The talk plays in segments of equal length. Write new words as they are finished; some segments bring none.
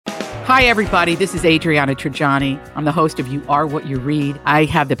Hi, everybody. This is Adriana Trajani. I'm the host of You Are What You Read. I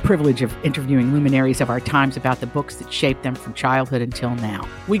have the privilege of interviewing luminaries of our times about the books that shaped them from childhood until now.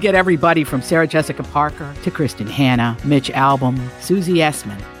 We get everybody from Sarah Jessica Parker to Kristen Hanna, Mitch Albom, Susie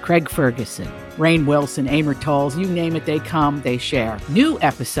Essman, Craig Ferguson, Rainn Wilson, Amor Tolls, you name it, they come, they share. New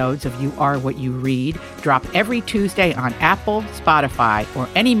episodes of You Are What You Read drop every Tuesday on Apple, Spotify, or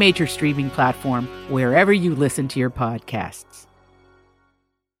any major streaming platform wherever you listen to your podcasts.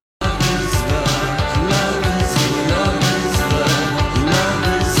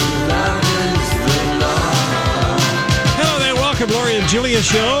 Lori and Julia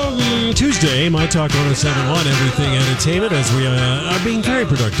show Tuesday, My Talk 107.1, Everything Entertainment, as we are being very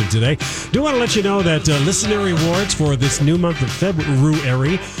productive today. Do want to let you know that listener rewards for this new month of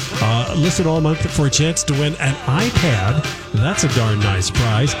February, listen all month for a chance to win an iPad. That's a darn nice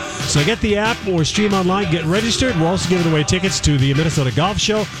prize. So get the app or stream online, get registered. We're also giving away tickets to the Minnesota Golf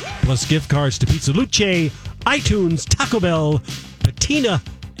Show, plus gift cards to Pizza Luce, iTunes, Taco Bell, Patina,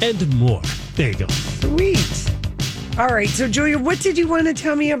 and more. There you go. Sweet. All right, so Julia, what did you want to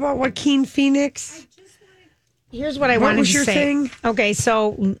tell me about Joaquin Phoenix? Here's what I wanted to say. What was your thing? Okay,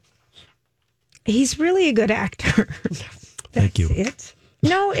 so he's really a good actor. Thank you. It?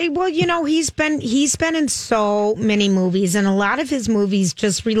 No, well, you know, he's been in so many movies, and a lot of his movies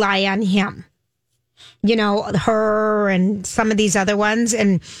just rely on him. You know, Her and some of these other ones,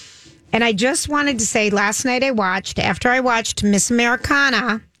 and I just wanted to say, last night after I watched Miss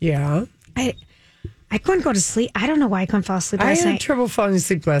Americana. Yeah. I couldn't go to sleep. I don't know why I couldn't fall asleep last night. I had trouble falling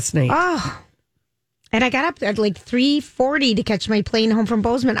asleep last night. Oh. And I got up at like 3:40 to catch my plane home from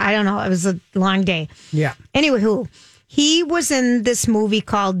Bozeman. I don't know. It was a long day. Yeah. Anyway, he was in this movie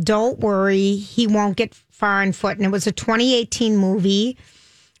called Don't Worry, He Won't Get Far on Foot. And it was a 2018 movie.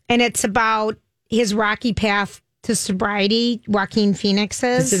 And it's about his rocky path to sobriety, Joaquin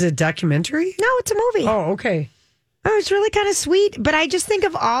Phoenix's. Is it a documentary? No, it's a movie. Oh, okay. Oh, it's really kind of sweet. But I just think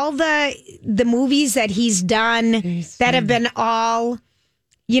of all the movies that he's done that have been all,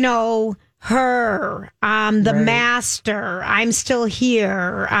 you know, Her, The Master, I'm Still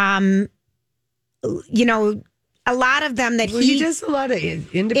Here, you know, a lot of them that he does a lot of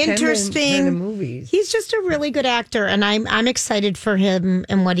independent kind of movies. He's just a really good actor, and I'm excited for him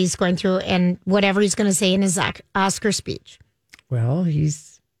and what he's going through and whatever he's going to say in his Oscar speech. Well,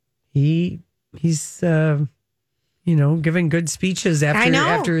 he's you know, giving good speeches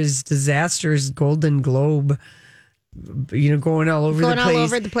after his disastrous Golden Globe, you know, going all over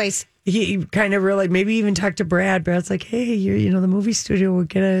the place. He kind of really maybe even talked to Brad. Brad's like, hey, the movie studio will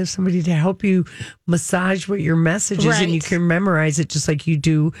get somebody to help you massage what your message is, and you can memorize it just like you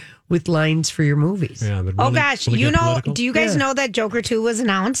do with lines for your movies. Yeah, but you know, political? Do you guys know that Joker 2 was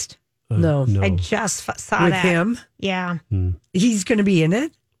announced? No. I just saw with that. him? Yeah. He's going to be in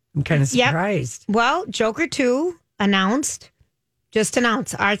it? I'm kind of surprised. Yep. Well, Joker 2 just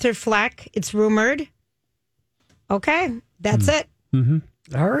announced. Arthur Fleck, it's rumored. Okay, that's it. Mm-hmm.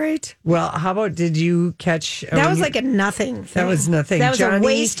 All right. Well, how about, did you catch... That was like a nothing thing. That was nothing. That was a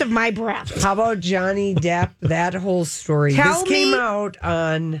waste of my breath. How about Johnny Depp, that whole story? This came out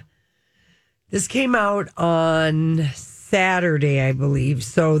on Saturday, I believe.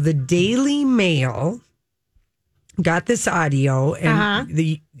 So the Daily Mail got this audio, and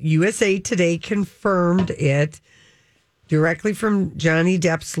the USA Today confirmed it directly from Johnny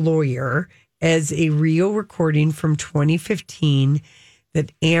Depp's lawyer as a real recording from 2015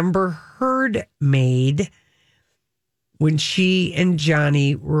 that Amber Heard made when she and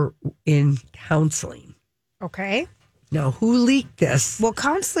Johnny were in counseling. Okay. Now, who leaked this? Well,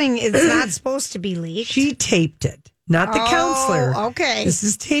 counseling is not supposed to be leaked. She taped it, not the counselor. Okay. This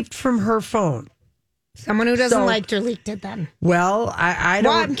is taped from her phone. Someone who doesn't like her leaked it then. Well, I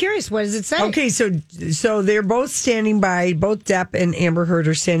don't... Well, I'm curious. What does it say? Okay, so they're both standing by, both Depp and Amber Heard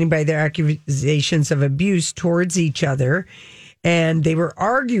are standing by their accusations of abuse towards each other. And they were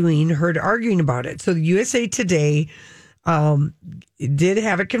arguing about it. So the USA Today did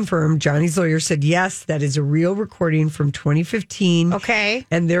have it confirmed. Johnny's lawyer said, yes, that is a real recording from 2015. Okay.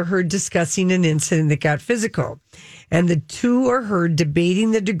 And they're heard discussing an incident that got physical. And the two are heard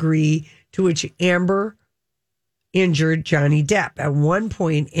debating the degree to which Amber injured Johnny Depp. At one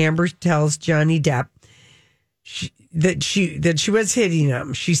point, Amber tells Johnny Depp that she was hitting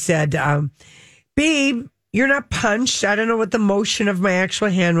him. She said, babe, you're not punched. I don't know what the motion of my actual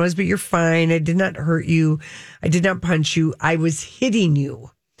hand was, but you're fine. I did not hurt you. I did not punch you. I was hitting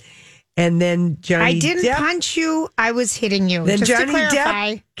you. And then Johnny Depp... I didn't punch you. I was hitting you. Then Just Johnny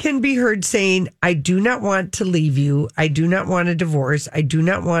Depp can be heard saying, I do not want to leave you. I do not want a divorce. I do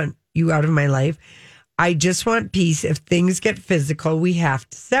not want you out of my life. I just want peace. If things get physical, we have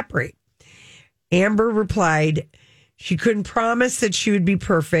to separate. Amber replied, she couldn't promise that she would be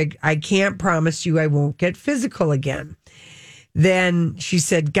perfect. I can't promise you I won't get physical again. Then she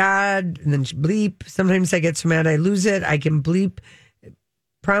said, God, and then she bleep. Sometimes I get so mad I lose it. I can bleep.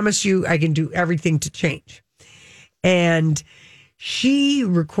 Promise you I can do everything to change. And she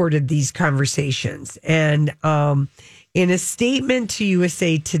recorded these conversations. And in a statement to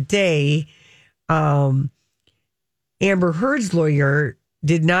USA Today, Amber Heard's lawyer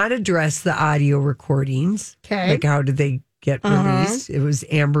did not address the audio recordings. Okay. Like, how did they get released? It was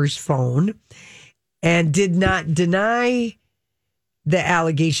Amber's phone. And did not deny the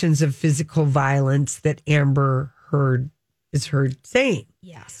allegations of physical violence that Amber Heard is heard saying.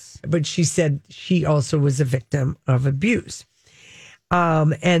 Yes. But she said she also was a victim of abuse.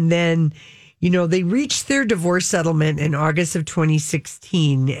 And then, they reached their divorce settlement in August of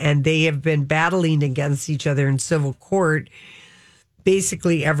 2016, and they have been battling against each other in civil court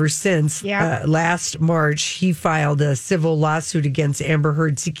basically ever since. Yeah. Last March, he filed a civil lawsuit against Amber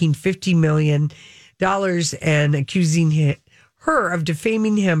Heard seeking $50 million and accusing her of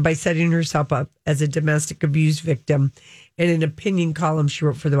defaming him by setting herself up as a domestic abuse victim in an opinion column she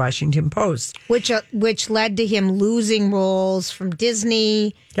wrote for the Washington Post. Which led to him losing roles from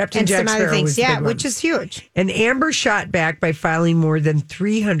Disney Captain and Jack some other Sparrow things. was the Yeah, big which one. is huge. And Amber shot back by filing more than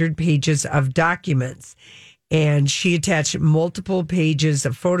 300 pages of documents. And she attached multiple pages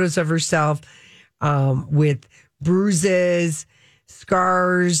of photos of herself with bruises,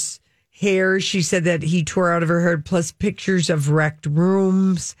 scars, hair. She said that he tore out of her head, plus pictures of wrecked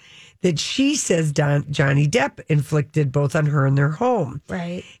rooms that she says Johnny Depp inflicted both on her and their home.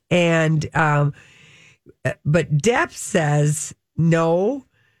 Right. And, but Depp says, no,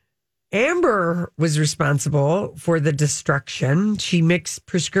 Amber was responsible for the destruction. She mixed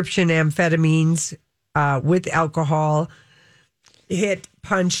prescription amphetamines with alcohol, hit,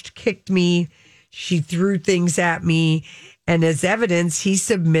 punched, kicked me. She threw things at me. And as evidence, he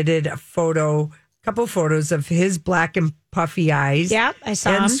submitted a couple photos of his black and puffy eyes. Yep, I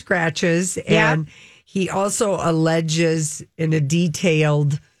saw and him. scratches. Yep. And he also alleges in a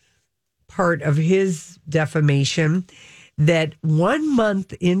detailed part of his defamation that 1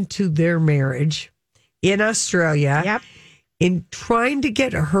 month into their marriage in Australia, Yep. in trying to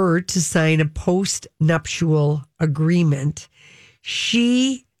get her to sign a post-nuptial agreement,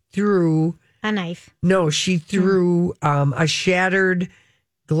 she threw A knife. a shattered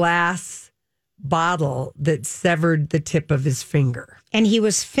glass bottle that severed the tip of his finger. And he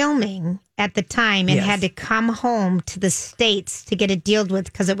was filming at the time and Yes. had to come home to the States to get it dealt with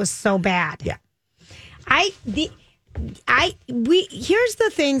because it was so bad. Yeah. Here's the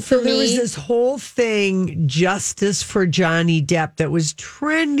thing for So there was me. this whole thing, Justice for Johnny Depp, that was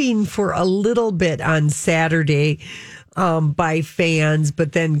trending for a little bit on Saturday by fans,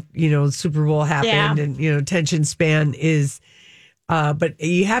 but then, Super Bowl happened Yeah. and, attention span is, but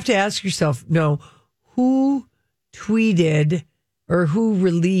you have to ask yourself, who tweeted or who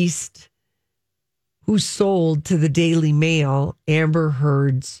sold to the Daily Mail Amber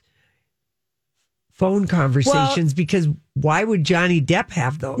Heard's phone conversations, because why would Johnny Depp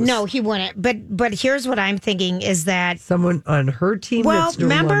have those? No, he wouldn't. But here's what I'm thinking is that, Someone on her team that's no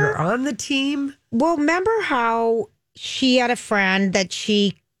longer on the team? well, remember how she had a friend that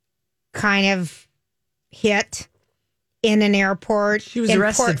she kind of hit in an airport? She was in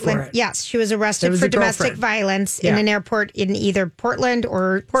arrested for Portland. it. Yes, she was That arrested was for a domestic girlfriend. violence Yeah. in an airport in either Portland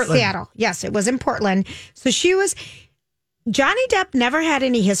or Seattle. Yes, it was in Portland. So Johnny Depp never had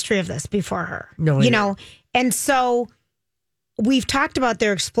any history of this before her. No, he didn't. And so we've talked about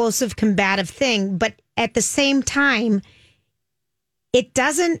their explosive combative thing, but at the same time, it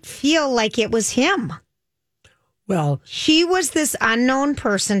doesn't feel like it was him. Well, She was this unknown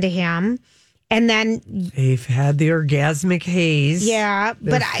person to him. And then, they've had the orgasmic haze. yeah,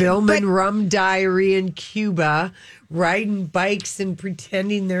 They're but filming Rum Diary in Cuba, riding bikes and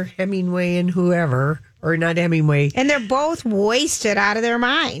pretending they're Hemingway and whoever, or not Hemingway. and they're both wasted out of their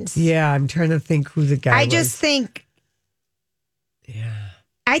minds. Yeah, I'm trying to think who the guy I was. just think,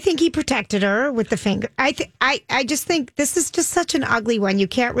 I think he protected her with the finger. I just think this is just such an ugly one. You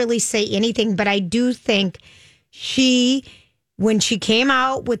can't really say anything, but I do think when she came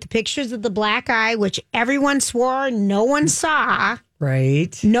out with the pictures of the black eye, which everyone swore no one saw,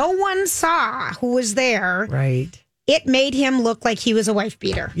 Right. no one saw who was there, Right. it made him look like he was a wife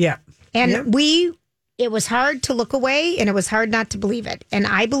beater. Yeah. And Yep. it was hard to look away and it was hard not to believe it. And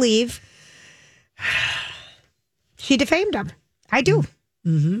I believe she defamed him. I do.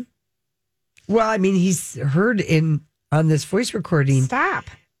 Well, I mean, he's heard on this voice recording. Stop.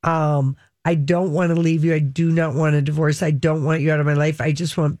 I don't want to leave you. I do not want a divorce. I don't want you out of my life. I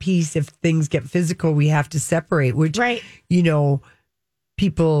just want peace. If things get physical, we have to separate, which, Right. you know,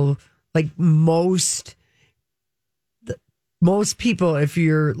 people like most people, if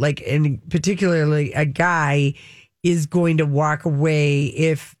you're like, and particularly a guy, is going to walk away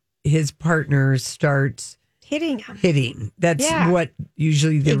if his partner starts Hitting him. hitting. That's Yeah. what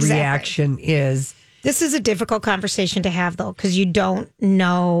usually the Exactly. reaction is. This is a difficult conversation to have, though, because you don't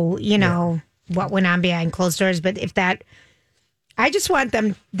know, what went on behind closed doors. But I just want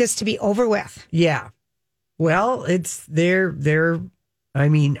this to be over with. Yeah. Well, it's they're. I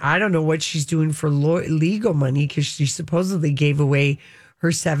mean, I don't know what she's doing for legal money because she supposedly gave away her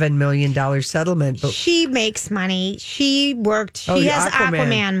 $7 million settlement. But She makes money. She worked. She Oh, has Aquaman.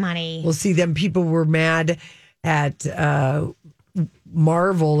 Aquaman money. we'll see. Them people were mad at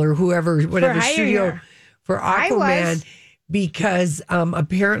Marvel or whatever hiring studio her. for I Aquaman was. because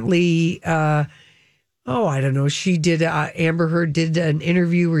apparently. I don't know. She did. Amber Heard did an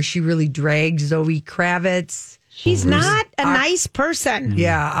interview where she really dragged Zoe Kravitz. She's not a nice person.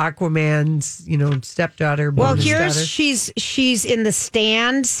 Yeah, Aquaman's, stepdaughter. Well, bonus here's daughter. she's in the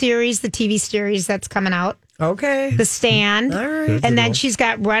Stand series, the TV series that's coming out. Okay. The Stand. All right. And then she's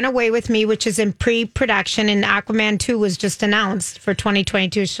got Runaway with Me, which is in pre-production, and Aquaman 2 was just announced for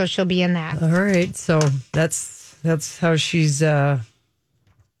 2022, so she'll be in that. All right. So that's how she's,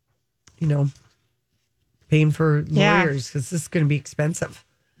 paying for Yeah. lawyers because this is going to be expensive.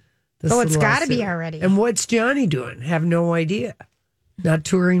 This Oh, it's lawsuit. gotta be already. And what's Johnny doing? Have no idea. Not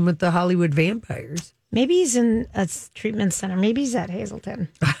touring with the Hollywood vampires. Maybe he's in a treatment center. Maybe he's at Hazelton.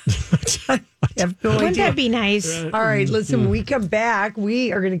 I have no Wouldn't idea. that be nice? All right, listen, when we come back,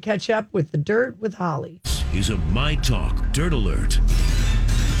 we are going to catch up with the dirt with Holly. Is a My Talk Dirt Alert.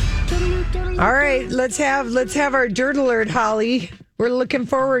 All right, let's have our dirt alert, Holly. We're looking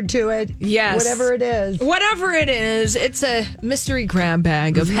forward to it. Yes. Whatever it is. Whatever it is, it's a mystery grab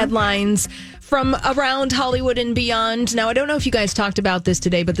bag of headlines from around Hollywood and beyond. Now, I don't know if you guys talked about this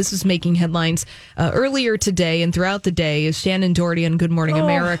today, but this was making headlines earlier today and throughout the day. Is Shannon Doherty on Good Morning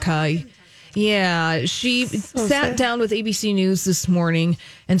America. Yeah, she sat down with ABC News this morning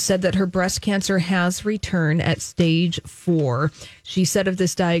and said that her breast cancer has returned at stage 4. She said of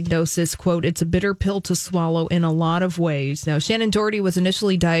this diagnosis, quote, "It's a bitter pill to swallow in a lot of ways." Now, Shannon Doherty was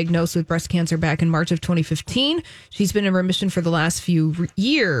initially diagnosed with breast cancer back in March of 2015. She's been in remission for the last few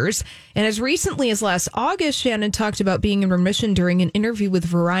years. And as recently as last August, Shannon talked about being in remission during an interview with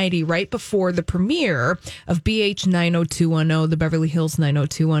Variety right before the premiere of BH 90210, the Beverly Hills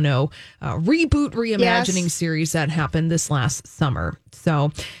 90210 reboot reimagining series that happened this last summer.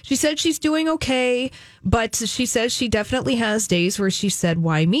 So she said she's doing okay, but she says she definitely has days where she said,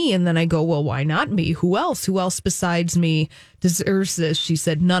 "Why me?" And then I go, "Well, why not me? Who else? Who else besides me deserves this?" She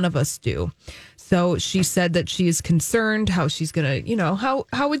said, "None of us do." So she said that she is concerned how she's going to,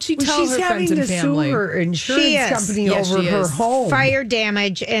 how would she tell She's her having friends and to family? sue her insurance She is. company Yes, over she her is. home. Fire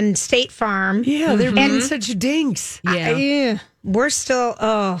damage and State Farm. Yeah, they're being such dinks. Yeah. We're still,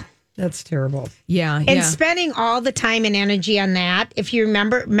 That's terrible. Yeah. and yeah. spending all the time and energy on that. If you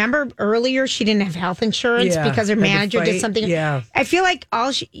remember earlier, she didn't have health insurance Yeah, because her had to manager fight. did something. Yeah. I feel like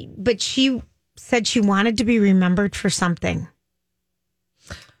but she said she wanted to be remembered for something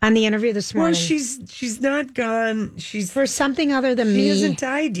on the interview this Well, morning. she's not gone. She's for something other than she me. hasn't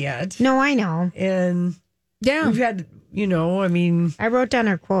died yet. No, I know. And Yeah. we've had, I mean, I wrote down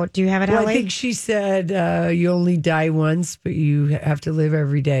her quote. Do you have it, well, I Holly? think she said, "You only die once, but you have to live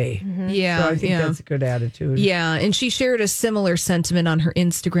every day." Yeah. So I think yeah. that's a good attitude. Yeah, and she shared a similar sentiment on her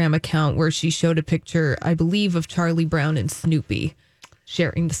Instagram account where she showed a picture, I believe, of Charlie Brown and Snoopy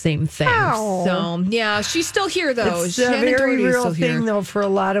sharing the same thing. Oh. So, yeah, she's still here, though. It's a Shannon very Doherty is real still thing, here. though, for a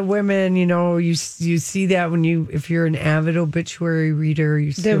lot of women. You see that if you're an avid obituary reader,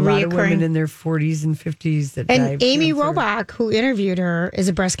 you see The a lot of reoccurring- women in their 40s and 50s that die of And Amy cancer. Robach, who interviewed her, is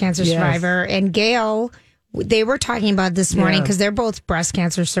a breast cancer Yes. survivor. And Gail, they were talking about this morning Yeah. because they're both breast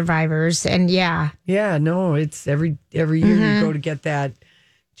cancer survivors. And yeah, Yeah, no, it's every year you go to get that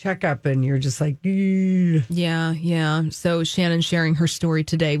checkup, and you're just like, "Ew." Yeah, yeah. So Shannon sharing her story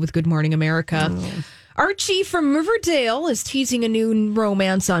today with Good Morning America. Archie from Riverdale is teasing a new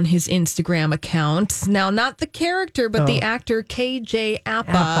romance on his Instagram account. Now, not the character, but the actor KJ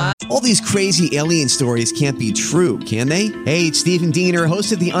Apa. All these crazy alien stories can't be true, can they? Hey, it's Stephen Diener,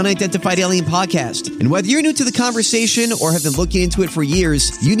 host of the Unidentified Alien Podcast. And whether you're new to the conversation or have been looking into it for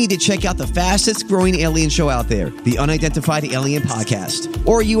years, you need to check out the fastest growing alien show out there, the Unidentified Alien Podcast,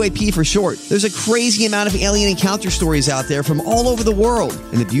 or UAP for short. There's a crazy amount of alien encounter stories out there from all over the world.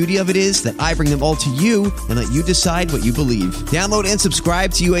 And the beauty of it is that I bring them all to you you and let you decide what you believe. Download and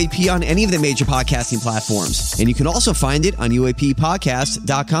subscribe to UAP on any of the major podcasting platforms. And you can also find it on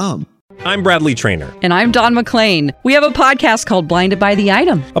UAPpodcast.com. I'm Bradley Trainer. And I'm Don McClain. We have a podcast called Blinded by the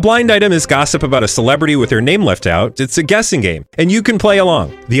Item. A blind item is gossip about a celebrity with their name left out. It's a guessing game, and you can play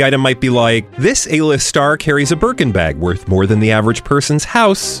along. The item might be like, this A-list star carries a Birkin bag worth more than the average person's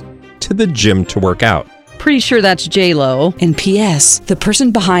house to the gym to work out. Pretty sure that's J-Lo. And P.S. the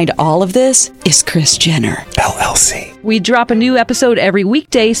person behind all of this is Kris Jenner, LLC. We drop a new episode every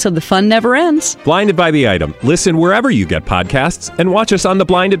weekday so the fun never ends. Blinded by the Item. Listen wherever you get podcasts and watch us on the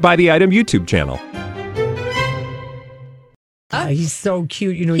Blinded by the Item YouTube channel. He's so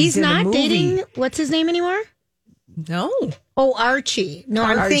cute. You know, He's in the not movie. dating, what's his name anymore? No. Oh, Archie. No,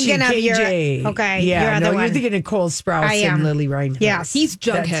 I'm Archie thinking of KJ. your. Okay, Yeah, your other no, one. you're thinking of Cole Sprouse I am. and Lily Reinhart. Yes. He's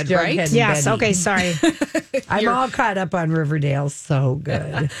Jughead, That's right? and Yes. Betty. Okay. Sorry. I'm all caught up on Riverdale. So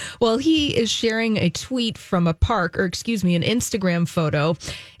good. Well, he is sharing a tweet from a park, or excuse me, an Instagram photo,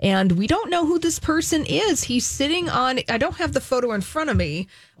 and we don't know who this person is. He's sitting on, I don't have the photo in front of me,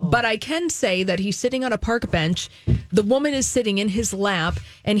 but I can say that he's sitting on a park bench. The woman is sitting in his lap,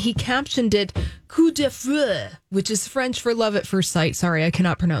 and he captioned it, coup de feu, which is French for love at first sight. Sorry, I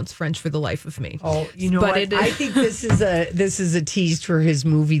cannot pronounce French for the life of me. Oh, you know But what? it- I think this is a tease for his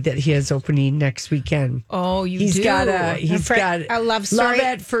movie that he has opening next weekend. Oh, He's do? got a love story? Love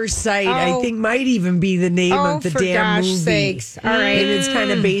at First Sight. I Oh. think might even be the name of the for damn gosh movie. sakes. All right. And it's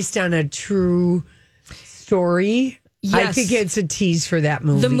kind of based on a true story. I Yes. think it's a tease for that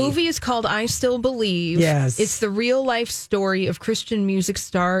movie. The movie is called I Still Believe. Yes. It's the real life story of Christian music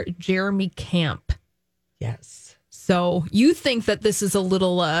star Jeremy Camp. Yes. So you think that this is a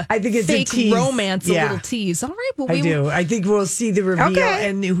little I think it's fake a tease. romance, Yeah. a little tease. All right, well, I do. I think we'll see the reveal. Okay.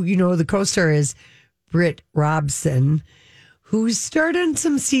 And, you know, the co-star is Britt Robson, who starred on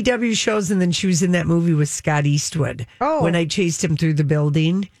some CW shows, and then she was in that movie with Scott Eastwood. Oh. When I chased him through the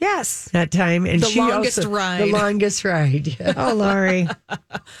building Yes. that time. And The she longest also, ride. The longest ride. Yeah. Oh, Lori.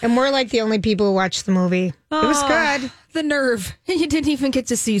 And we're like the only people who watched the movie. It was good. The nerve. You didn't even get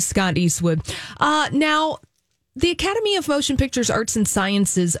to see Scott Eastwood. Now, the Academy of Motion Pictures Arts and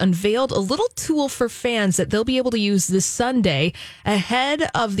Sciences unveiled a little tool for fans that they'll be able to use this Sunday ahead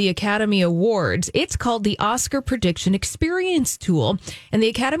of the Academy Awards. It's called the Oscar Prediction Experience Tool. And the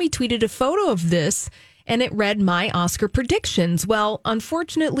Academy tweeted a photo of this, and it read, "My Oscar Predictions." Well,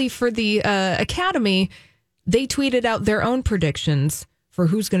 unfortunately for the Academy, they tweeted out their own predictions for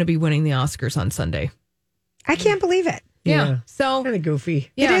who's going to be winning the Oscars on Sunday. I can't believe it. Yeah. So Kind of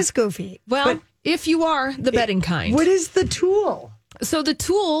goofy. yeah. It is goofy. Well, if you are the betting kind. What is the tool? So the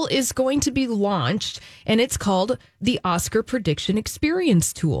tool is going to be launched, and it's called the Oscar Prediction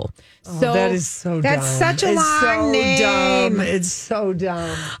Experience Tool. So That is so dumb. That's such a It's long so name. dumb. It's so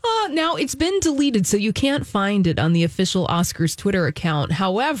dumb. now it's been deleted, so you can't find it on the official Oscars Twitter account.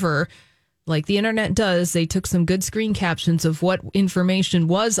 However, like the internet does, they took some good screen captions of what information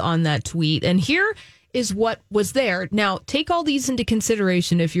was on that tweet, and here is what was there. Now, take all these into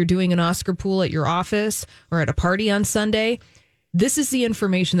consideration if you're doing an Oscar pool at your office or at a party on Sunday. This is the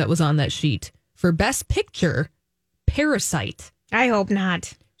information that was on that sheet. For Best Picture, Parasite, I hope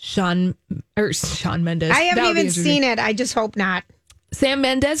not. Shawn Mendes. I haven't even seen it. I just hope not. Sam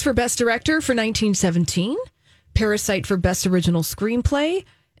Mendes for Best Director for 1917, Parasite for Best Original Screenplay,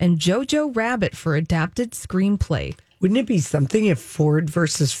 and Jojo Rabbit for Adapted Screenplay. Wouldn't it be something if Ford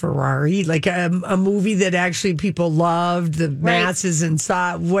versus Ferrari, like a movie that actually people loved, the masses and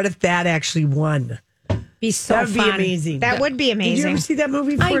saw? What if that actually won? Be so That would be fun. amazing. That would be Did you amazing. ever see that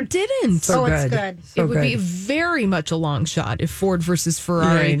movie? I Ford? didn't. So Oh, it's good. good. So It would be good. very much a long shot if Ford versus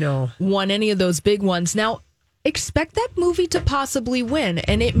Ferrari Yeah, I know. won any of those big ones. Now, expect that movie to possibly win,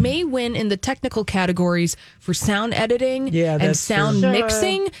 and it may win in the technical categories for sound editing Yeah, and that's sound true.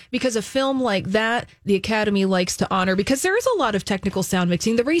 mixing, because a film like that, the Academy likes to honor, because there is a lot of technical sound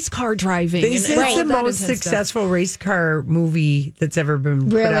mixing, the race car driving. They and said all it's the of that most intense stuff. successful race car movie that's ever been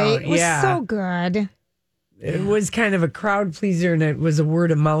put Really? out. It was yeah. so good. It was kind of a crowd pleaser, and it was a word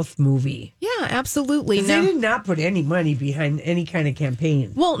of mouth movie. Yeah, absolutely. 'Cause Now- they did not put any money behind any kind of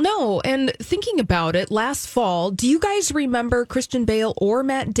campaign. Well, no. And thinking about it, last fall, do you guys remember Christian Bale or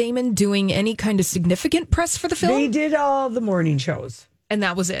Matt Damon doing any kind of significant press for the film? They did all the morning shows. And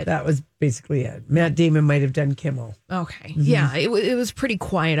that was it. That was basically it. Matt Damon might have done Kimmel. Okay. Yeah, it was pretty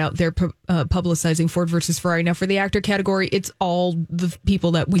quiet out there publicizing Ford versus Ferrari. Now, for the actor category, it's all the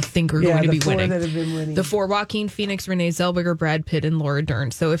people that we think are going to the be four winning. that have been winning. The four: Joaquin Phoenix, Renee Zellweger, Brad Pitt, and Laura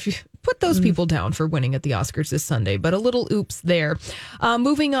Dern. So if you put those people down for winning at the Oscars this Sunday, but a little oops there.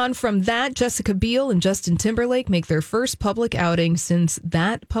 Moving on from that, Jessica Biel and Justin Timberlake make their first public outing since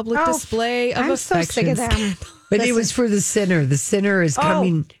that public display of I'm so sick of affection. them. But it was for The Sinner. The Sinner is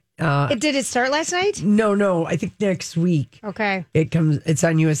coming. Did it start last night? No. I think next week. Okay. It's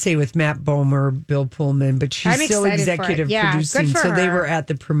on USA with Matt Bomer, Bill Pullman, but she's I'm still excited for it. executive Yeah, producing. good for So they her. were at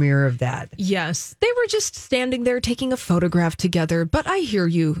the premiere of that. Yes, they were just standing there taking a photograph together. But I hear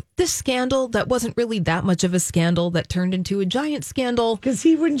you. This scandal that wasn't really that much of a scandal that turned into a giant scandal. Because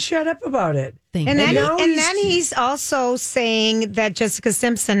he wouldn't shut up about it. And then he's also saying that Jessica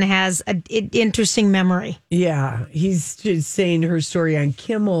Simpson has an interesting memory. Yeah, he's just saying her story on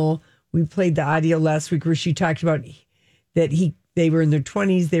Kimmel. We played the audio last week where she talked about that they were in their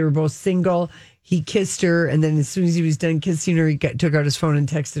 20s. They were both single. He kissed her. And then as soon as he was done kissing her, he took out his phone and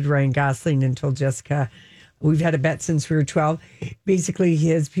texted Ryan Gosling and told Jessica, we've had a bet since we were 12. Basically,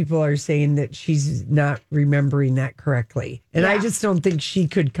 his people are saying that she's not remembering that correctly. And I just don't think she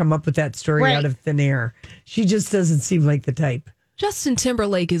could come up with that story out of thin air. She just doesn't seem like the type. Justin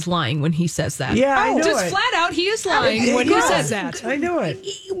Timberlake is lying when he says that. Yeah, I know just it. flat out, he is lying when he says that. I know it.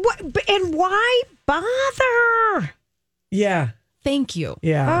 And why bother? Yeah. Thank you.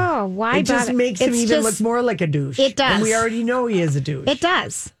 Yeah. Oh, why It just bother? makes him It's even just- look more like a douche. It does. And we already know he is a douche. It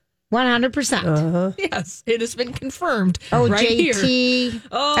does. 100%. Yes, it has been confirmed. Oh, right JT. here.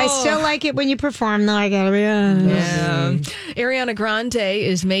 Oh. I still like it when you perform, though. I gotta be honest. Yeah. Ariana Grande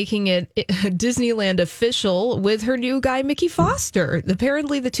is making it Disneyland official with her new guy, Mickey Foster.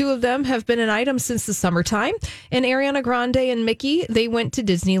 Apparently, the two of them have been an item since the summertime. And Ariana Grande and Mickey, they went to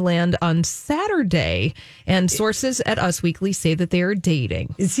Disneyland on Saturday. And sources at Us Weekly say that they are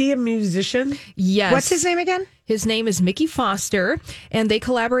dating. Is he a musician? Yes. What's his name again? His name is Mickey Foster, and they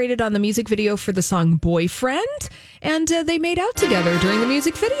collaborated on the music video for the song Boyfriend, and they made out together during the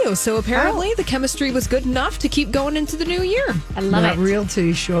music video. So apparently the chemistry was good enough to keep going into the new year. I love Not it. real till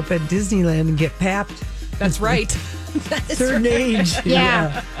you show up at Disneyland and get papped. That's right. Certain age.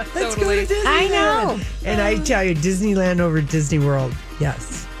 Yeah. Let's Totally. go to Disneyland. I know. And I tell you, Disneyland over Disney World.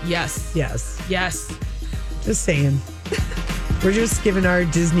 Yes. Yes. Yes. Yes. Just saying. We're just giving our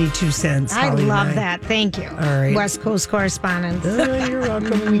Disney 2 cents. I Holly and love I. that. Thank you. All right. West Coast correspondent. Oh, you're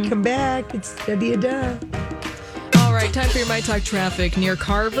welcome. When we come back, it's da-da-da. All right, time for your My Talk traffic. Near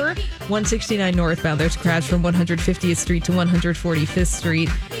Carver, 169 northbound. There's a crash from 150th Street to 145th Street.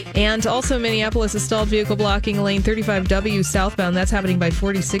 And also Minneapolis, a stalled vehicle blocking lane 35W southbound. That's happening by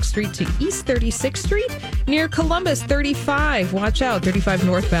 46th Street to East 36th Street. Near Columbus, 35. Watch out, 35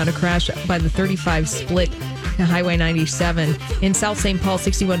 northbound. A crash by the 35 split to Highway 97. In South St. Paul,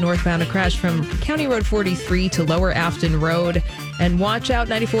 61 northbound. A crash from County Road 43 to Lower Afton Road. And watch out,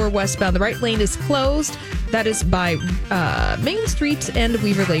 94 westbound. The right lane is closed. That is by Main Street and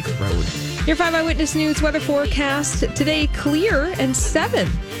Weaver Lake Road. Your 5 Eyewitness News weather forecast. Today, clear and 7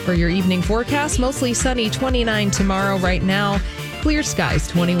 for your evening forecast. Mostly sunny, 29 tomorrow. Right now, clear skies,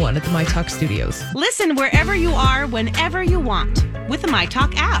 21 at the My Talk studios. Listen wherever you are, whenever you want with the My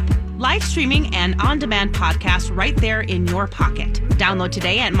Talk app. Live streaming and on-demand podcasts right there in your pocket. Download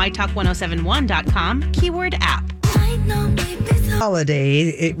today at mytalk1071.com, keyword app.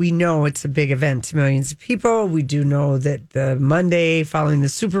 Holiday, we know it's a big event to millions of people. We do know that the Monday following the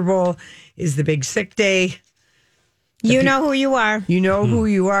Super Bowl is the big sick day. You know who you are. You know who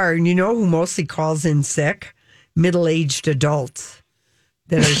you are, and you know who mostly calls in sick? Middle-aged adults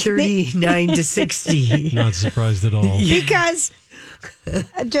that are 39 to 60. Not surprised at all. Because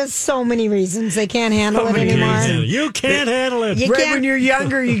just so many reasons they can't handle it anymore. You can't handle it. You Right can't- when you're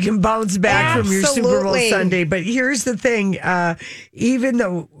younger, you can bounce back from your Super Bowl Absolutely. Sunday. But here's the thing: even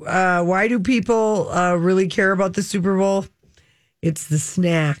though, why do people really care about the Super Bowl? It's the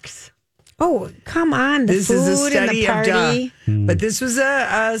snacks. Oh, come on. The This food is a study and the party. but this was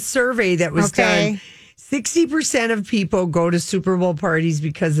a survey that was Okay. done. 60% of people go to Super Bowl parties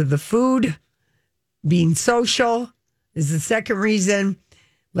because of the food. Being social is the second reason.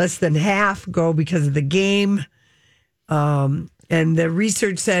 Less than half go because of the game. And the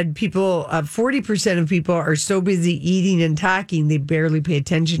research said 40% of people are so busy eating and talking, they barely pay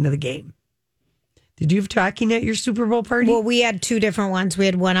attention to the game. Did you have talking at your Super Bowl party? Well, we had two different ones. We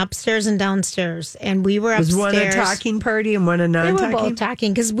had one upstairs and downstairs, and we were was upstairs. one a talking party and one a They non-talking? were both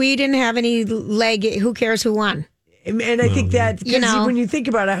talking because we didn't have any leg. Who cares who won? And I think that, because You know. when you think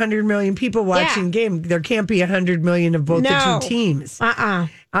about 100 million people watching a game, there can't be 100 million of both No. the two teams.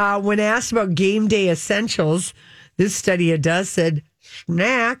 Uh-uh. When asked about game day essentials, this study said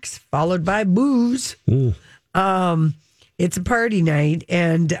snacks followed by booze. It's a party night.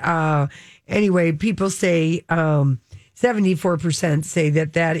 And anyway, people say 74% say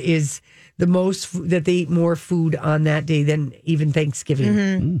that is the most, that they eat more food on that day than even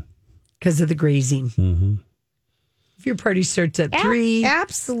Thanksgiving because of the grazing. If your party starts at 3,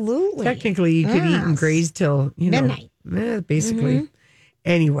 absolutely. Technically, you could eat and graze till, midnight. Basically.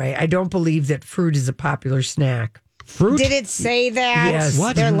 Anyway, I don't believe that fruit is a popular snack. Fruit? Did it say that? Yes.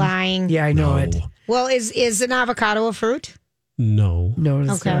 What? They're lying. Yeah, I know it. Well, is an avocado a fruit? No. No,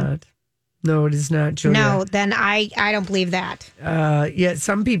 it's not. No, it is not, Julia. No, then I don't believe that. Yeah,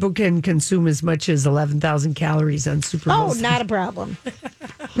 some people can consume as much as 11,000 calories on Super Bowl. Oh, not a problem.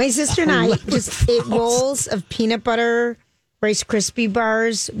 My sister and I just ate rolls of peanut butter Rice Krispie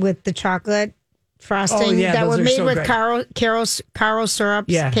bars with the chocolate frosting that were made with Caro syrup.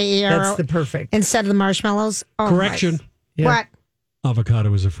 Yeah, K-A-R-O, that's the perfect. instead of the marshmallows. Oh, Correction. Yeah. What?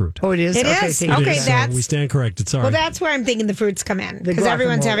 Avocado is a fruit. Oh, it is? It is? thank you. Okay, So that's... we stand corrected. Sorry. Well, that's where I'm thinking the fruits come in. Because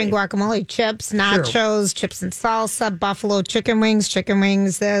everyone's having guacamole, chips, nachos, chips and salsa, buffalo chicken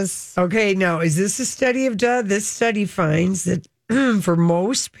wings, this. Okay, now, is this a study of duh? This study finds that for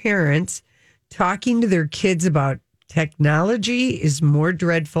most parents, talking to their kids about technology is more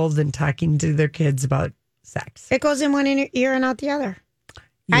dreadful than talking to their kids about sex. It goes in one ear and out the other.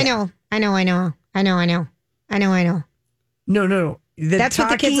 Yeah. I know. No. That's what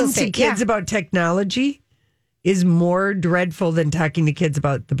the kids will say. Talking to kids about technology is more dreadful than talking to kids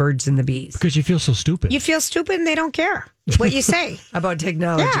about the birds and the bees. Because you feel so stupid. You feel stupid and they don't care what you say. About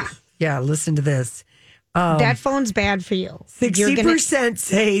technology. Yeah, listen to this. That phone's bad for you. 60%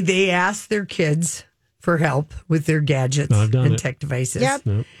 say they ask their kids for help with their gadgets and tech devices. Yep.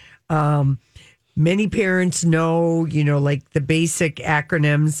 Many parents know, like the basic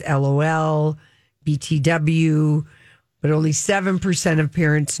acronyms, LOL, BTW, but only 7% of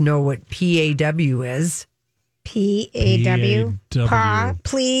parents know what PAW is. PAW. Pa,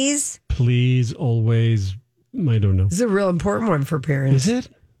 please. Please, always. I don't know. This is a real important one for parents. Is it?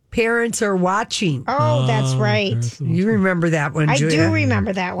 Parents are watching. Oh, that's right. You remember that one, Julia? I do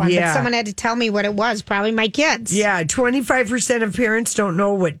remember that one, Yeah. but someone had to tell me what it was. Probably my kids. Yeah, 25% of parents don't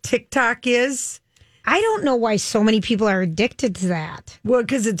know what TikTok is. I don't know why so many people are addicted to that. Well,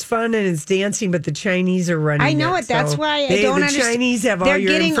 because it's fun and it's dancing, but the Chinese are running. I know it. That's so why I don't understand. The Chinese have They're all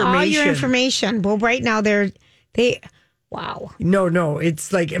your getting information. all your information. Well, right now wow. No.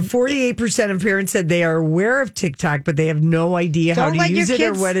 It's like 48% of parents said they are aware of TikTok, but they have no idea how to use it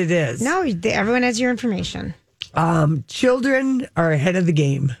or what it is. No, everyone has your information. Children are ahead of the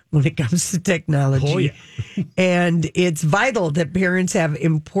game when it comes to technology. Oh, yeah. And it's vital that parents have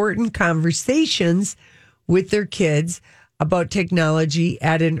important conversations with their kids about technology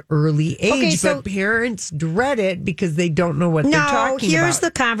at an early age. But parents dread it because they don't know what they're talking about. No, here's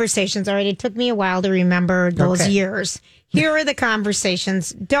the conversations. All right, it took me a while to remember those years. Here are the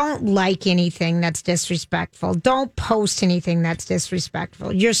conversations. Don't like anything that's disrespectful. Don't post anything that's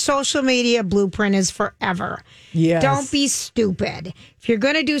disrespectful. Your social media blueprint is forever. Yes. Don't be stupid. If you're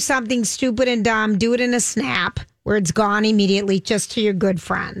going to do something stupid and dumb, do it in a snap where it's gone immediately just to your good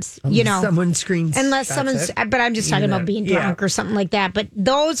friends. Someone screens. Unless someone's, but I'm just talking about being drunk or something like that. But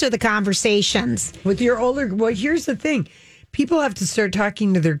those are the conversations. With your older, well, here's the thing. People have to start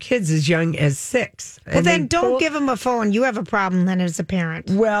talking to their kids as young as 6. Well, then don't give them a phone. You have a problem then as a parent.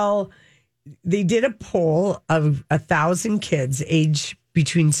 Well, they did a poll of 1,000 kids aged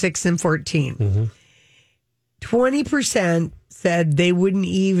between 6 and 14. 20% said they wouldn't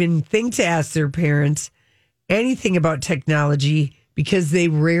even think to ask their parents anything about technology because they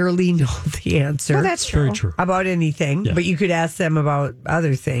rarely know the answer. Well, that's true. Very true. About anything, but you could ask them about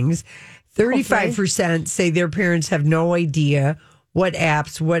other things. 35% say their parents have no idea what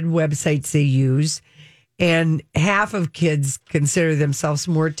apps, what websites they use. And half of kids consider themselves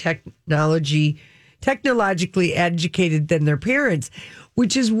more technologically educated than their parents,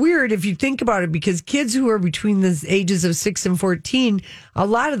 which is weird if you think about it, because kids who are between the ages of 6 and 14, a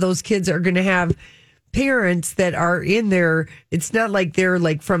lot of those kids are going to have parents that are in there. It's not like they're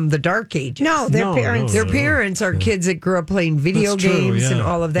like from the dark ages. No, their parents. Their parents are kids that grew up playing video games and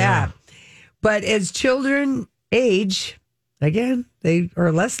all of that. Yeah. But as children age, again, they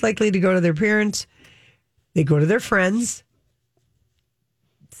are less likely to go to their parents. They go to their friends.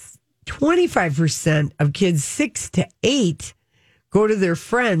 25% of kids 6 to 8 go to their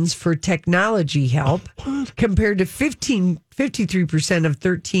friends for technology help, compared to 53% of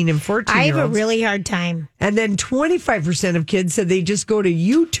 13 and 14 I year olds. have a really hard time. And then 25% of kids said they just go to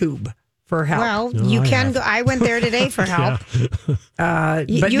YouTube for help. Well, you can go. I went there today for help. But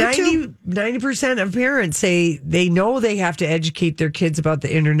 90% of parents say they know they have to educate their kids about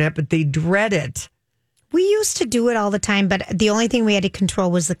the internet, but they dread it. We used to do it all the time, but the only thing we had to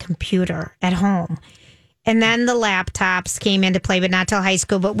control was the computer at home. And then the laptops came into play, but not till high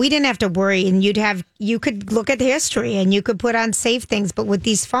school. But we didn't have to worry. And you could look at the history and you could put on safe things. But with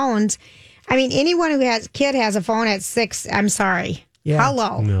these phones, I mean, anyone who has a phone at 6, I'm sorry. Yeah.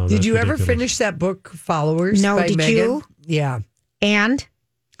 Hello. No, Did that's you ever ridiculous. finish that book, Followers? No, by did Megan? you? Yeah. And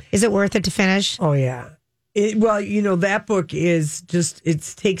is it worth it to finish? Oh, yeah. That book is just,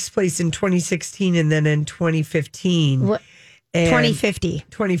 it takes place in 2016 and then in 2015. What? And 2050.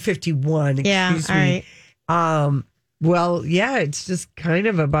 2051, Yeah, excuse all me. right. It's just kind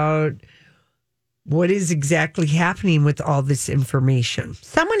of about what is exactly happening with all this information.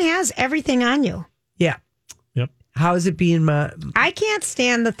 Someone has everything on you. Yeah. Yep. How is it being I can't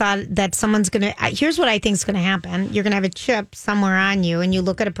stand the thought that someone's going to. Here's what I think is going to happen. You're going to have a chip somewhere on you, and you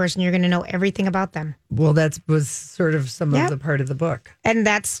look at a person, you're going to know everything about them. Well, that was sort of some of the part of the book. And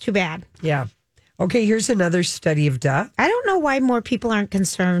that's too bad. Yeah. Okay, here's another study of duh. I don't know why more people aren't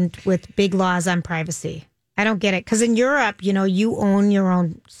concerned with big laws on privacy. I don't get it. Because in Europe, you own your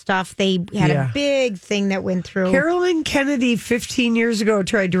own stuff. They had a big thing that went through. Carolyn Kennedy, 15 years ago,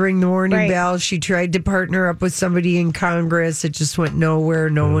 tried to ring the warning bell. She tried to partner up with somebody in Congress. It just went nowhere.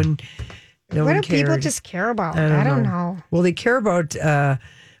 No one What do cared. people just care about? I don't know. Well, they care about...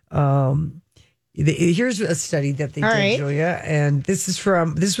 here's a study that they did, Julia, and this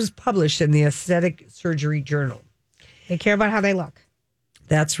was published in the Aesthetic Surgery Journal. They care about how they look.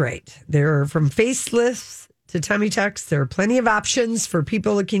 That's right. They're from facelifts to tummy tucks. There are plenty of options for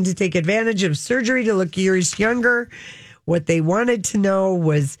people looking to take advantage of surgery to look years younger. What they wanted to know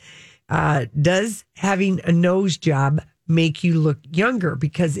was, does having a nose job make you look younger?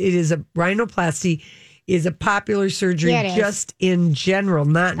 Because rhinoplasty is a popular surgery just in general,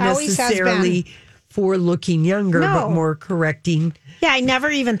 not necessarily for looking younger, but more correcting. Yeah, I never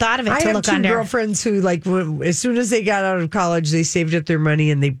even thought of it to look under. I have 2 girlfriends who, as soon as they got out of college, they saved up their money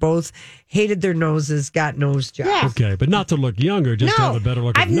and they both hated their noses, got nose jobs. Yeah. Okay, but not to look younger, just to have a better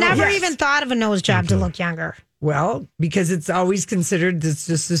look. I've never even thought of a nose job to look younger. Well, because it's always considered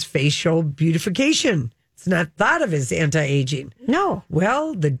this facial beautification. It's not thought of as anti-aging. No.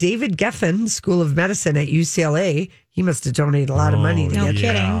 Well, the David Geffen School of Medicine at UCLA, he must have donated a lot of money to get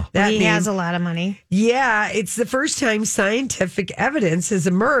kidding. that He name. has a lot of money. Yeah, it's the first time scientific evidence has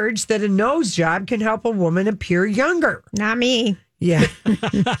emerged that a nose job can help a woman appear younger. Not me. Yeah.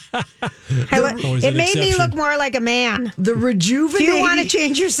 It made me look more like a man. The rejuvenating... If you want to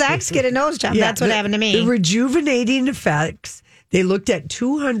change your sex, get a nose job. That's what happened to me. The rejuvenating effects... They looked at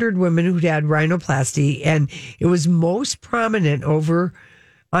 200 women who'd had rhinoplasty, and it was most prominent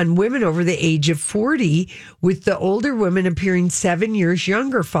on women over the age of 40, with the older women appearing 7 years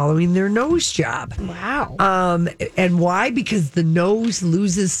younger following their nose job. Wow. And why? Because the nose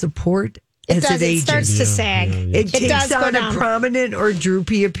loses support as it ages. It starts to sag. It takes on a prominent or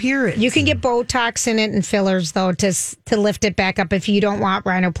droopy appearance. You can get Botox in it and fillers, though, to lift it back up if you don't want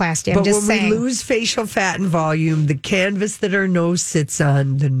rhinoplasty. But when we lose facial fat and volume, the canvas that our nose sits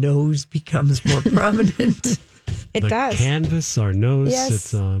on, the nose becomes more prominent. It does. Canvas our nose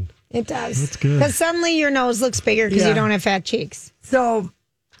sits on. It does. That's good. Because suddenly your nose looks bigger because you don't have fat cheeks. So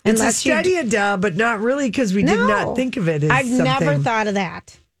it's a study of duh, but not really because we did not think of it as I've something. never thought of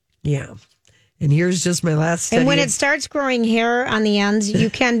that. Yeah. And here's just my last study. And when it starts growing hair on the ends,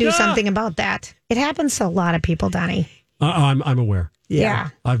 you can do something about that. It happens to a lot of people, Donnie. I'm aware. Yeah.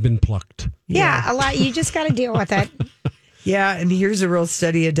 I've been plucked. Yeah, a lot. You just got to deal with it. Yeah, and here's a real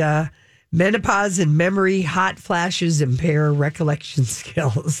study of duh. Menopause and memory, hot flashes impair recollection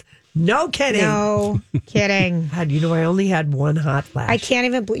skills. No kidding. No kidding. God, I only had one hot flash. I can't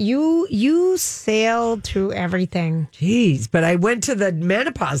even believe you sailed through everything. Jeez, but I went to the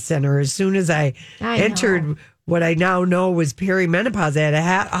menopause center as soon as I entered what I now know was perimenopause. I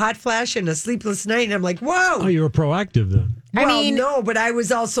had a hot flash and a sleepless night, and I'm like, whoa. Oh, you were proactive then. No, but I was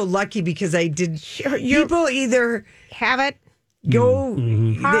also lucky because I did. People either have it, go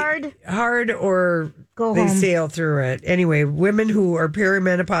hard or go they home. sail through it. Anyway, women who are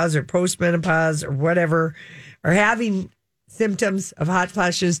perimenopause or postmenopause or whatever are having symptoms of hot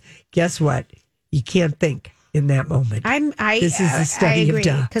flashes. Guess what? You can't think in that moment. This is a study of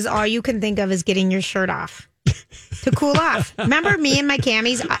duh. Because all you can think of is getting your shirt off to cool off. Remember me and my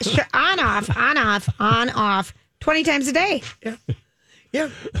camis on off 20 times a day. Yeah.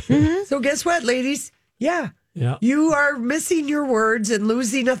 So guess what, ladies? Yeah. Yeah. You are missing your words and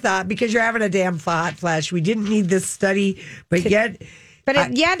losing a thought because you're having a damn hot flash. We didn't need this study, but yet...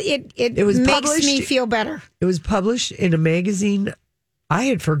 It was makes published, me feel better. It was published in a magazine I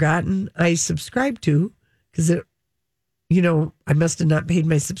had forgotten I subscribed to because I must have not paid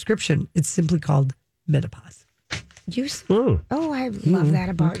my subscription. It's simply called Menopause. I love that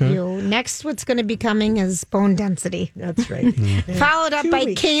about you. Next, what's going to be coming is bone density. That's right. Followed up 2 by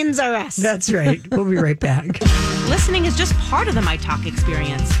weeks. Cane's RS. That's right. We'll be right back. Listening is just part of the My Talk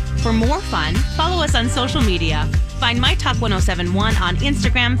experience. For more fun, follow us on social media. Find My Talk 1071 on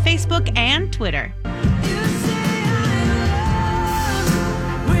Instagram, Facebook, and Twitter.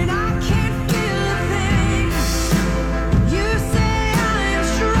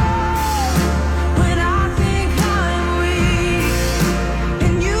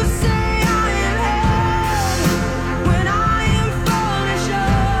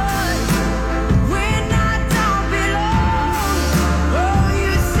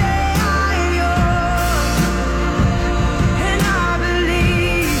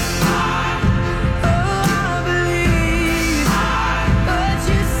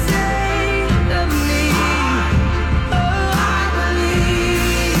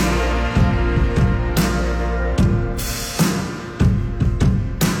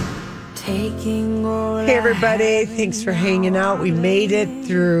 Hey, everybody. Thanks for hanging out. We made it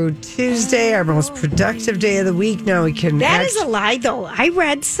through Tuesday, our most productive day of the week. Now we can. That is a lie, though. I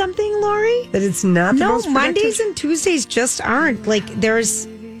read something, Lori. That it's not the most productive? Mondays and Tuesdays just aren't. Like, there's.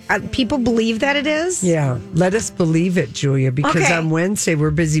 People believe that it is. Yeah, let us believe it, Julia, because on Wednesday we're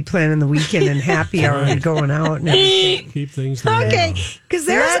busy planning the weekend and happy hour and going out and everything. Keep things moving. Okay, because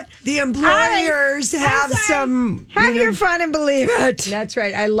there's the employers have some. Have your fun and believe it. That's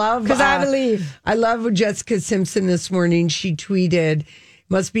right. I love because I believe. I love Jessica Simpson this morning. She tweeted,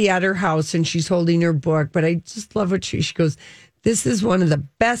 must be at her house and she's holding her book. But I just love what she goes. This is one of the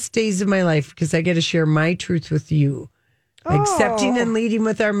best days of my life because I get to share my truth with you. Accepting and leading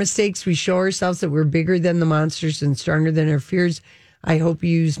with our mistakes, we show ourselves that we're bigger than the monsters and stronger than our fears. I hope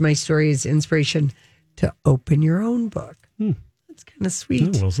you use my story as inspiration to open your own book. That's kind of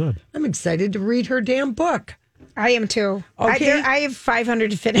sweet. Well said. I'm excited to read her damn book. I am too. Okay. I have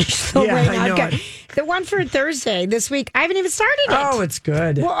 500 to finish. So Yeah, right I now, know. I've got the one for Thursday this week. I haven't even started it. Oh, it's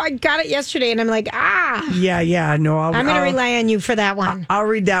good. Well, I got it yesterday, and I'm like, Yeah. No, I'm going to rely on you for that one. I'll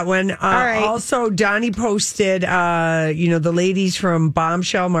read that one. All right. Also, Donnie posted, the ladies from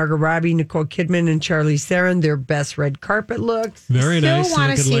Bombshell, Margot Robbie, Nicole Kidman, and Charlize Theron, their best red carpet looks. Very nice. Still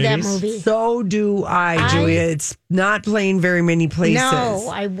want to looking see ladies. that movie. So do I, Julia. It's not playing very many places. No,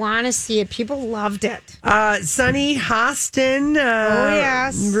 I want to see it. People loved it. Sunny Hostin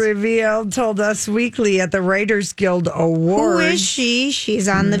yes. told us weekly at the Writers Guild Awards. Who is she? She's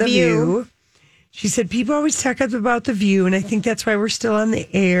on The View. She said, people always talk about The View, and I think that's why we're still on the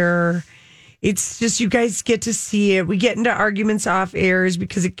air. It's just you guys get to see it. We get into arguments off airs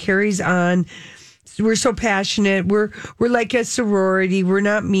because it carries on. We're so passionate. We're like a sorority. We're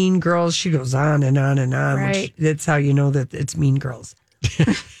not mean girls. She goes on and on and on. Right. That's how you know that it's mean girls.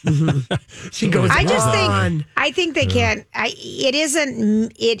 She goes I think they can't. It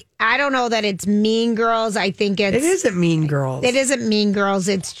isn't. I don't know that it's Mean Girls. I think it isn't Mean Girls. It isn't Mean Girls.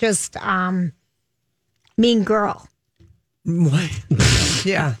 It's just Mean Girl. What?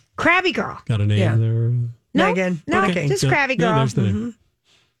 Yeah. Crabby Girl. Got a name Yeah. there? Megan. No, Okay. just Crabby Girl. Yeah, there's the name.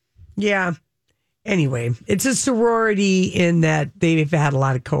 Yeah. Anyway, it's a sorority in that they've had a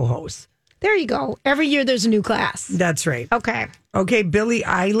lot of co-hosts. There you go. Every year there's a new class. That's right. Okay. Okay, Billie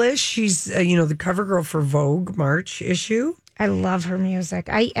Eilish. She's, the cover girl for Vogue March issue. I love her music.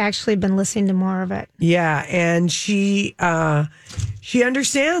 I actually been listening to more of it. Yeah, and she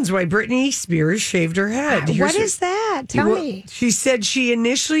understands why Britney Spears shaved her head. What is that? Tell me. She said she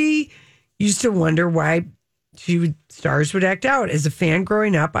initially used to wonder why stars would act out. As a fan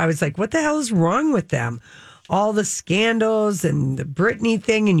growing up, I was like, what the hell is wrong with them? All the scandals and the Britney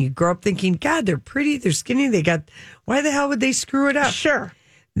thing, and you grow up thinking, God, they're pretty, they're skinny, why the hell would they screw it up? Sure.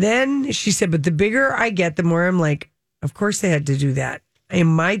 Then she said, but the bigger I get, the more I'm like, of course they had to do that. In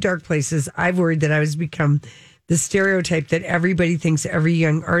my dark places, I've worried that I was become the stereotype that everybody thinks every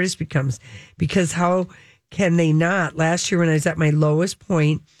young artist becomes, because how can they not? Last year when I was at my lowest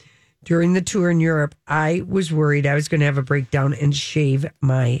point during the tour in Europe, I was worried I was going to have a breakdown and shave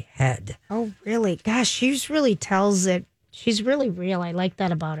my head. Oh, really? Gosh, she really tells it. She's really real. I like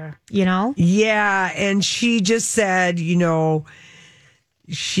that about her, you know? Yeah, and she just said,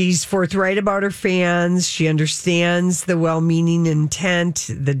 she's forthright about her fans. She understands the well-meaning intent,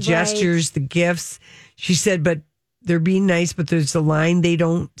 the gestures, the gifts. She said, but they're being nice, but there's a line they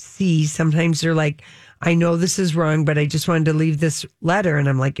don't see. Sometimes they're like, I know this is wrong, but I just wanted to leave this letter. And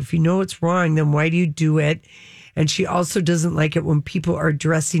I'm like, if you know it's wrong, then why do you do it? And she also doesn't like it when people are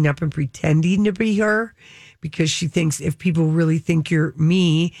dressing up and pretending to be her, because she thinks if people really think you're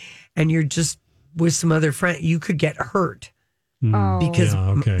me and you're just with some other friend, you could get hurt because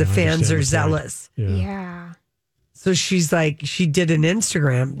the fans are zealous. Yeah. So she's like, she did an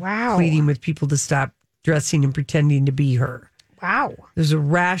Instagram pleading with people to stop dressing and pretending to be her. Wow. There's a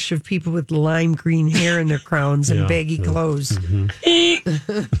rash of people with lime green hair in their crowns and baggy clothes.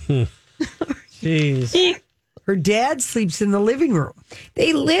 Jeez. Her dad sleeps in the living room.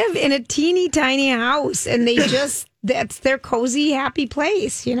 They live in a teeny tiny house and they just, that's their cozy, happy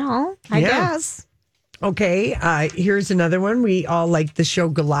place, you know, I guess. Okay, here's another one. We all like the show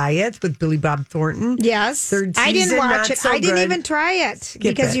Goliath with Billy Bob Thornton. Yes. Third season, I didn't watch not it. so I didn't good. even try it Skip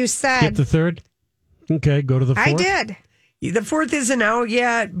because it. you Skip said. the third? Okay, go to the fourth. I did. The fourth isn't out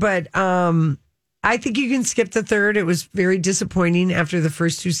yet, but I think you can skip the third. It was very disappointing after the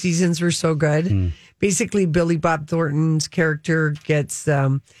first two seasons were so good. Basically, Billy Bob Thornton's character gets,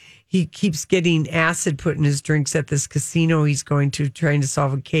 he keeps getting acid put in his drinks at this casino he's going to, trying to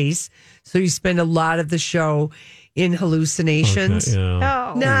solve a case. So you spend a lot of the show in hallucinations. Okay,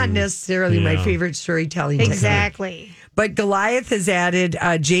 yeah. Oh. Not necessarily my Yeah. favorite storytelling technique. Exactly. But Goliath has added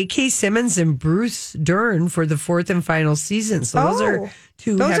J.K. Simmons and Bruce Dern for the fourth and final season. So those are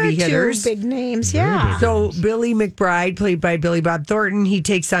two heavy hitters. Two big names, yeah. So Billy McBride, played by Billy Bob Thornton, he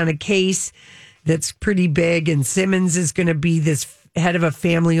takes on a case that's pretty big, and Simmons is going to be this head of a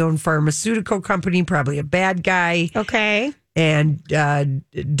family-owned pharmaceutical company, probably a bad guy. Okay. And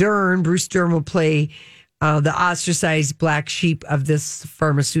Bruce Dern will play the ostracized black sheep of this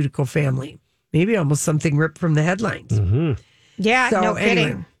pharmaceutical family. Maybe almost something ripped from the headlines. Yeah, So no kidding.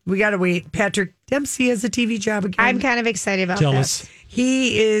 anyway, we got to wait. Patrick Dempsey has a TV job again. I'm kind of excited about Tell this. us.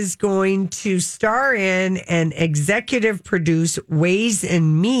 He is going to star in and executive produce Ways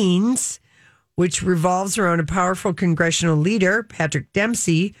and Means, which revolves around a powerful congressional leader, Patrick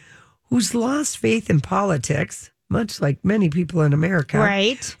Dempsey, who's lost faith in politics, much like many people in America.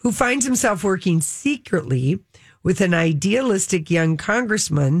 Right. Who finds himself working secretly with an idealistic young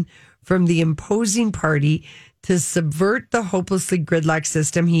congressman from the imposing party to subvert the hopelessly gridlocked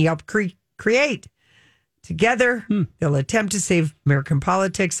system he helped create. Together, they'll attempt to save American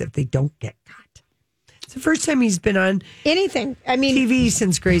politics if they don't get caught. It's the first time he's been on Anything. I mean, TV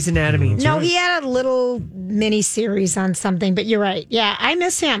since Grey's Anatomy. no, he had a little mini series on something, but you're right. Yeah, I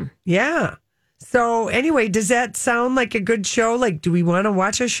miss him. Yeah. So anyway, does that sound like a good show? Like, do we want to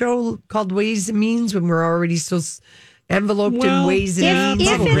watch a show called Ways and Means when we're already so enveloped in Ways and Means?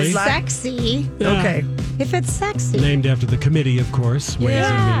 If probably. it's sexy. Okay. If it's sexy. Named after the committee, of course. Ways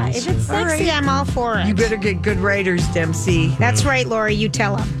Yeah, and Means. if it's sexy, I'm all for it. You better get good writers, Dempsey. That's right, Lori. You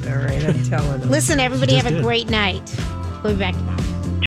tell him. All right, I'm telling them. Listen, everybody She just have a did. great night. We'll be back tomorrow.